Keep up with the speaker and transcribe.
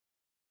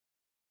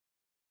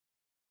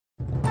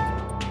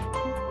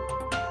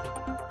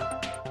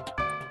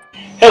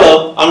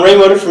Hello, I'm Ray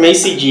Roder from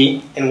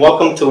ACG, and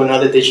welcome to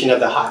another edition of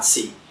the Hot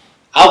Seat.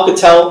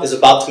 Alcatel is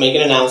about to make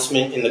an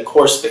announcement in the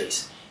core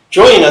space.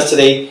 Joining us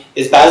today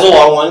is Basil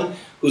Alwan,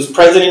 who's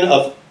president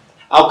of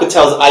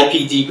Alcatel's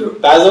IPD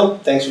group. Basil,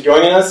 thanks for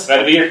joining us. Glad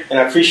to be here. And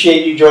I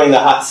appreciate you joining the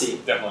Hot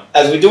Seat. Definitely.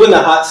 As we do in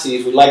the Hot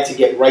Seat, we'd like to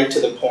get right to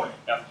the point.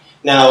 Yep.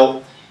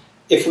 Now,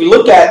 if we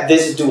look at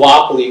this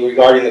duopoly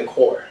regarding the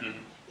core,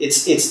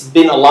 it's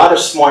been a lot of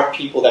smart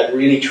people that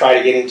really try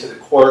to get into the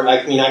core.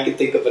 I mean, I could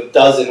think of a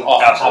dozen off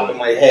the top of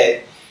my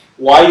head.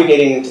 Why are you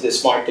getting into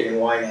this market, and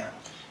why now?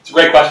 It's a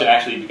great question,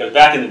 actually, because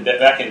back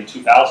in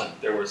 2000,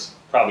 there was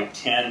probably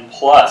 10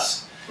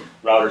 plus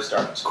router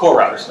startups, core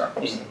router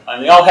startups,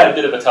 and they all had a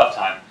bit of a tough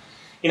time.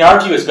 Our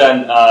view has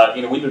been,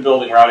 we've been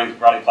building routing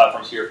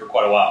platforms here for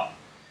quite a while,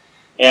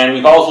 and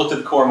we've always looked at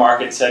the core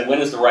market and said, when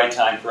is the right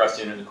time for us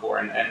to enter the core?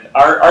 And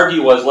our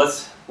view was,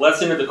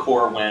 let's enter the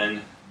core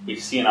when we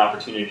see an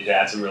opportunity to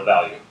add some real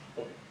value.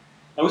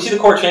 And we see the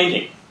core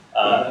changing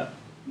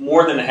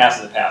more than it has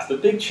in the past. The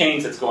big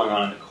change that's going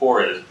on in the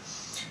core is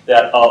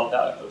that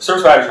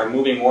service providers are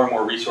moving more and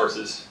more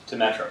resources to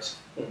metros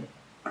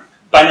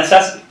by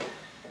necessity.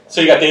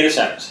 So you got data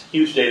centers,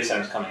 huge data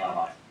centers coming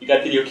online. You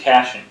got video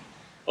caching.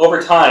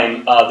 Over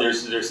time,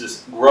 there's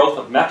this growth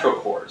of metro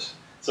cores.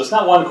 So it's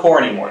not one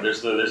core anymore.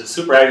 There's a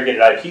super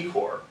aggregated IP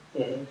core.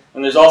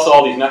 And there's also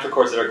all these metro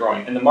cores that are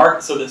growing. And the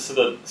market, so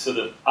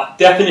the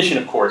definition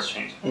of core is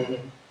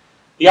changing.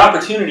 The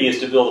opportunity is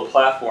to build a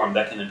platform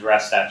that can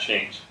address that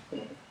change.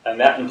 And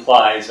that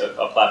implies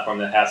a platform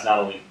that has not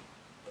only,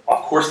 of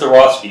course, the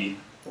raw speed,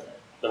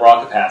 the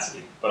raw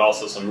capacity, but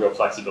also some real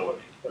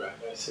flexibility. Right,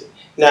 I see.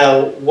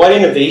 Now, what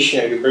innovation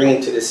are you bringing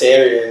to this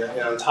area?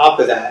 And on top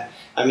of that,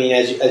 I mean,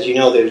 as you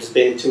know, there's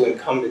been 2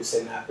 incumbents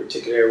in that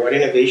particular area. What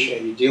innovation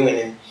are you doing?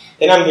 And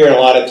then I'm hearing a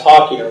lot of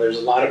talk, there's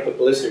a lot of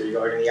publicity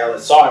regarding the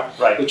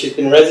LSR, which has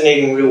been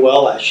resonating real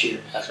well last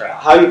year. That's right.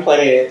 How are you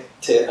planning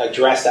to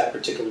address that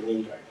particular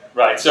need right now?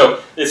 Right,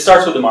 so it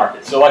starts with the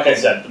market. So like I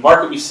said, the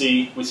market we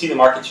see the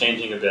market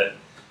changing a bit.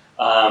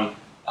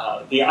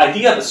 The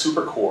idea of a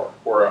super core,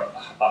 or a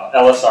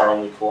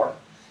LSR-only core,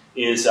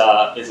 is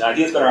an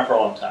idea that's been around for a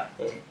long time.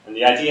 And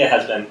the idea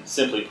has been,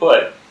 simply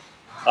put,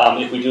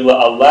 if we do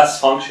a less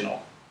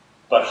functional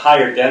but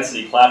higher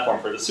density platform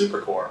for the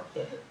supercore,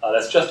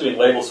 that's just doing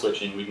label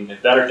switching, we can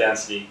get better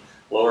density,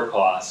 lower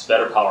costs,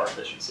 better power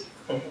efficiency.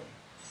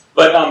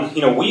 But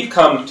we've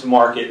come to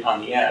market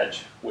on the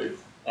edge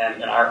with,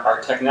 and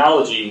our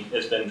technology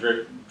has been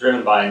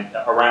driven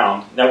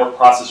around network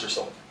processor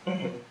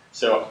silicon.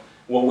 So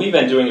what we've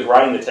been doing is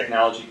riding the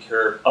technology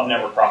curve of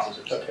network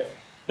processors.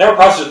 Network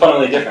processors are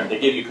fundamentally different. They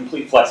give you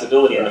complete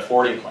flexibility in the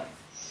forwarding plane.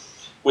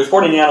 With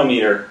 40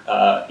 nanometer,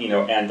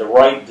 and the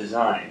right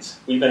designs,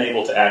 we've been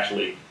able to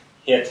actually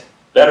hit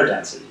better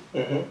density,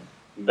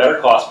 better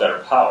cost, better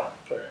power,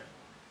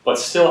 but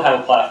still have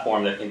a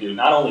platform that can do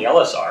not only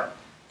LSR,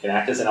 can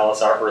act as an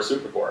LSR for a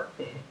supercore,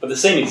 but the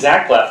same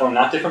exact platform,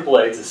 not different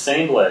blades, the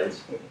same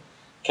blades,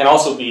 can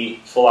also be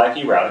full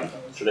IP routing,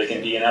 so they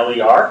can be an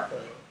LER.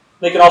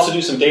 They can also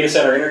do some data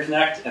center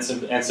interconnect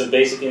and some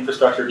basic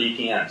infrastructure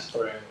VPNs,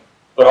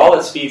 but all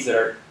at speeds that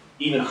are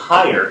even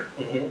higher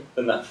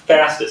than the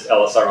fastest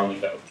LSR-only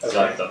code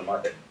designs on the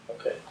market.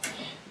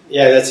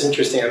 Yeah, that's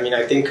interesting. I mean,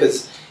 I think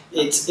because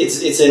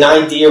it's an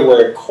idea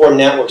where core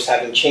networks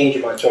haven't changed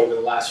much over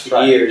the last few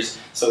years,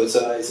 so it's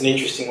an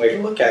interesting way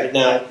to look at it.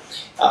 Now,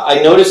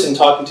 I noticed in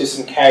talking to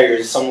some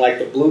carriers, some like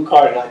the blue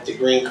card and like the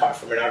green card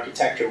from an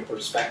architectural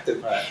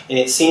perspective, and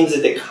it seems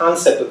that the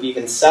concept of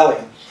even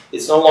selling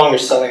is no longer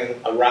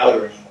selling a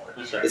router anymore.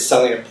 It's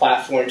selling a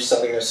platform,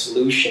 selling a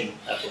solution.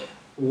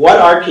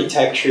 What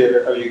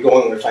architecture are you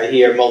going with? I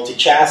hear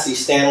multi-chassis,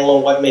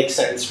 standalone. What makes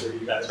sense for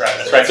you? That's right.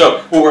 That's right.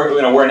 So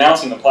we're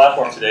announcing a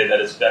platform today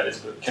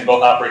that can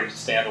both operate as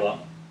standalone.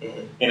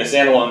 In a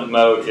standalone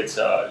mode, it's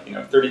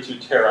 32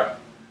 tera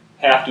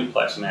half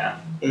duplex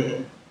math,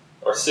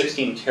 or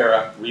 16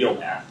 tera real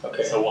math. So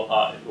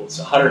it's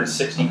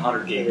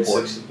 11600 gig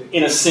ports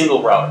in a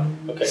single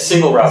router.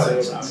 Single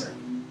router.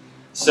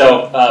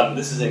 So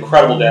this is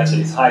incredible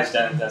density. It's the highest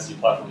density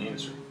platform in the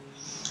industry.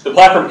 The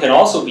platform can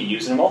also be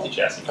used in a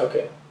multi-chassis.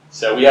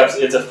 So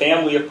it's a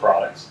family of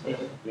products. It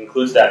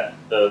includes the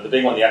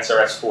big one, the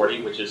XRS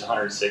 40, which is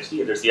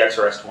 160. There's the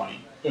XRS 20,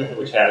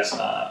 which has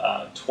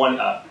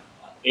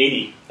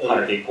 80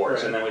 100 gig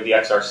ports, and then with the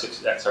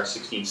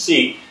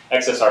XR16C,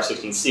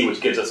 XSR16C,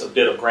 which gives us a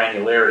bit of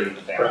granularity in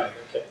the family.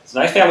 It's a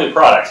nice family of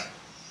products.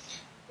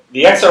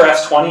 The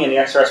XRS 20 and the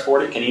XRS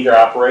 40 can either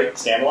operate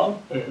standalone,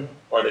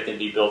 or they can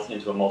be built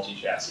into a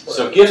multi-chassis.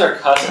 So it gives our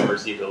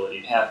customers the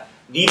ability to have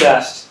the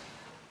best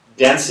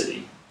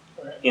density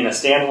in on a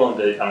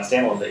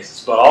standalone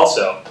basis, but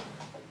also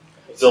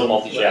build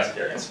multi-chassis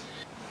variants.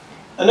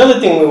 Another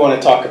thing we want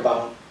to talk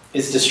about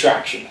is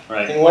distraction.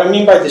 And what I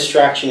mean by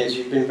distraction is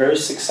you've been very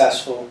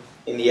successful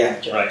in the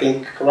edge. I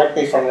think, correct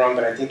me if I'm wrong,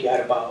 but I think you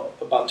had about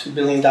 $2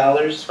 billion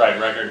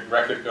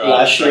record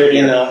last year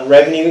in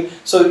revenue.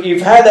 So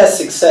you've had that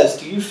success.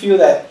 Do you feel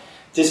that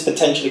this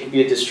potentially could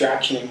be a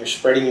distraction and you're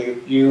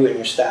spreading you and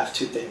your staff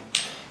too thin?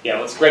 Yeah,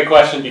 well, it's a great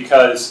question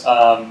because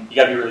you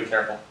got to be really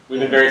careful. We've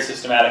been very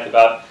systematic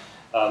about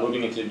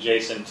moving into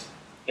adjacent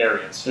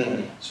areas.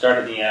 Start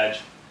at the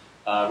edge,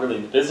 really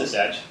in the business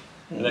edge,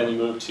 and then we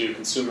move to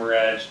consumer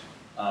edge,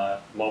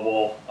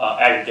 mobile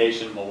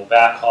aggregation, mobile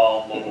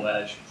backhaul, mobile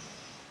edge.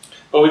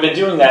 But we've been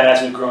doing that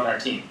as we've grown our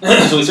team.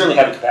 So we certainly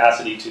have the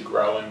capacity to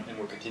grow, and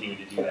we're continuing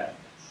to do that.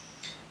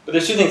 But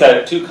there's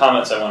two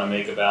comments I want to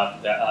make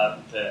about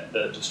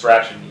the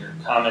distraction you're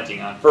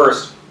commenting on.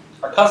 First,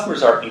 our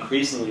customers are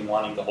increasingly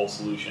wanting the whole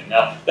solution.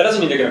 Now, that doesn't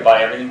mean they're going to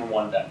buy everything from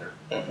one vendor.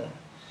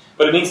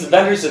 But it means the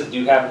vendors that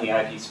do have in the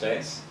IP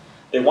space,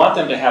 they want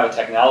them to have a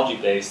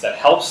technology base that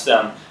helps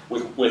them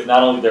with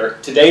not only their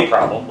today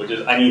problem, which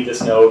is I need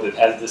this node that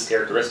has this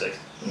characteristics,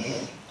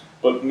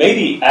 but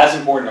maybe as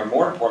important or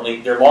more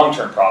importantly, their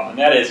long-term problem. And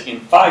that is,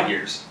 in 5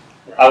 years,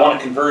 I want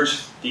to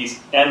converge these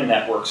end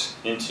networks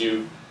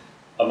into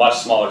a much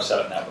smaller set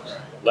of networks.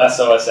 Less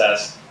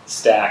OSS,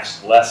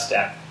 stacks, less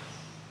stack.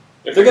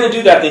 If they're going to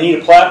do that, they need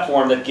a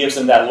platform that gives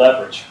them that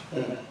leverage.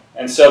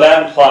 And so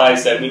that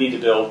implies that we need to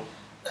build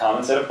a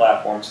common set of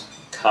platforms,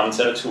 common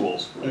set of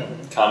tools,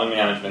 common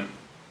management,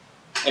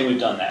 and we've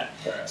done that.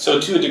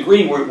 So to a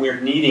degree, we're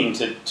needing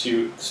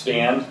to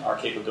expand our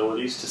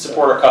capabilities to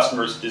support our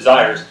customers'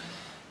 desires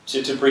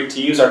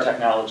to use our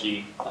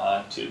technology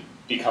to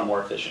become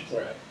more efficient.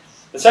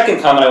 The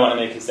second comment I want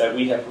to make is that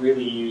we have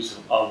really used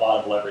a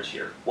lot of leverage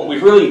here. What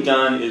we've really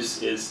done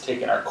is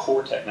taken our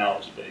core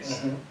technology base,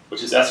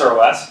 which is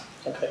SROS,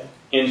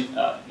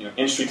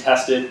 industry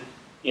tested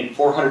in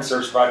 400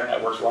 service provider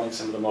networks running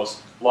some of the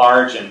most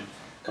large and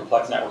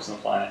complex networks on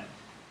the planet.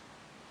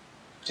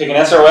 We've taken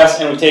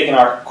SROS and we've taken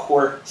our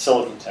core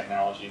silicon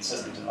technology and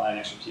system design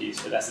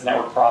expertise, so that's the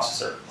network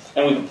processor,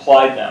 and we've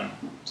applied them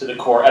to the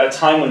core at a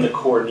time when the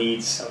core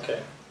needs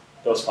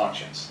those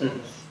functions.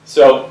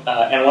 So,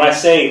 and when I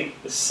say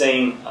the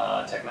same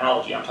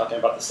technology, I'm talking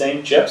about the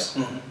same chips.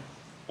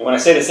 And when I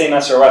say the same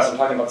SROS, I'm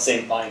talking about the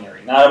same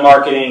binary, not a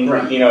marketing,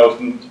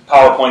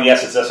 PowerPoint.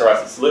 Yes, it's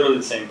SROS. It's literally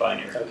the same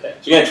binary. So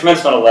you get a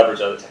tremendous amount of leverage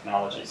out of the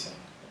technology.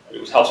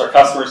 It helps our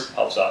customers,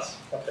 helps us.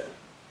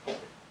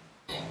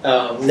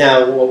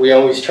 Now, what we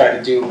always try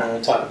to do when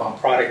we talk about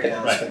product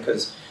announcement,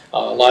 because a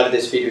lot of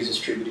this video is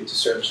distributed to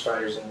service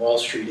providers in Wall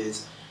Street,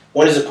 is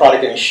when is the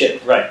product going to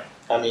ship?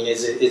 I mean,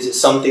 is it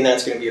something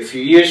that's going to be a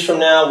few years from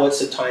now? What's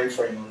the time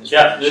frame on this?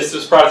 Yeah,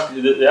 this product,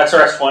 the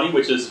XRS 20,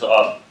 which is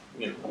the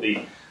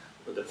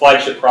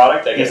flagship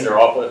product. I guess they're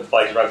all the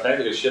flagship product. They're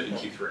going to ship in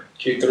Q3.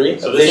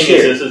 Q3. So this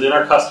is in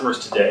our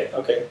customers today.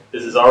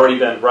 This has already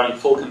been running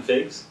full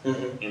configs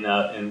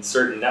in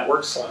certain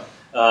networks.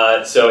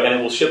 And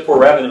it will ship for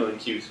revenue in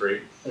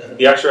Q3.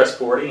 The XRS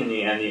 40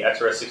 and the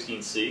XRS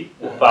 16C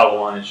will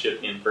follow on and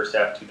ship in first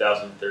half of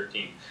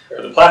 2013.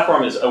 But the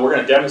platform is, we're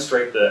going to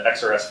demonstrate the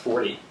XRS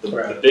 40,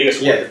 the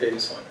biggest one. The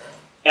biggest one.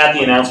 At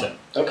the announcement.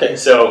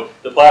 So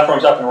the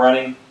platform's up and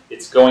running.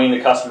 It's going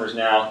into customers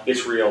now.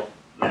 It's real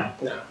now.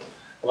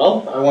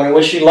 Well, I want to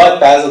wish you luck,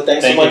 Basil.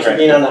 Thanks so much for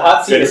being on the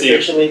hot seat,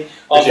 officially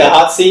off the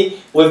hot seat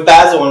with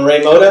Basil and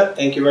Ray Moda.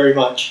 Thank you very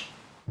much.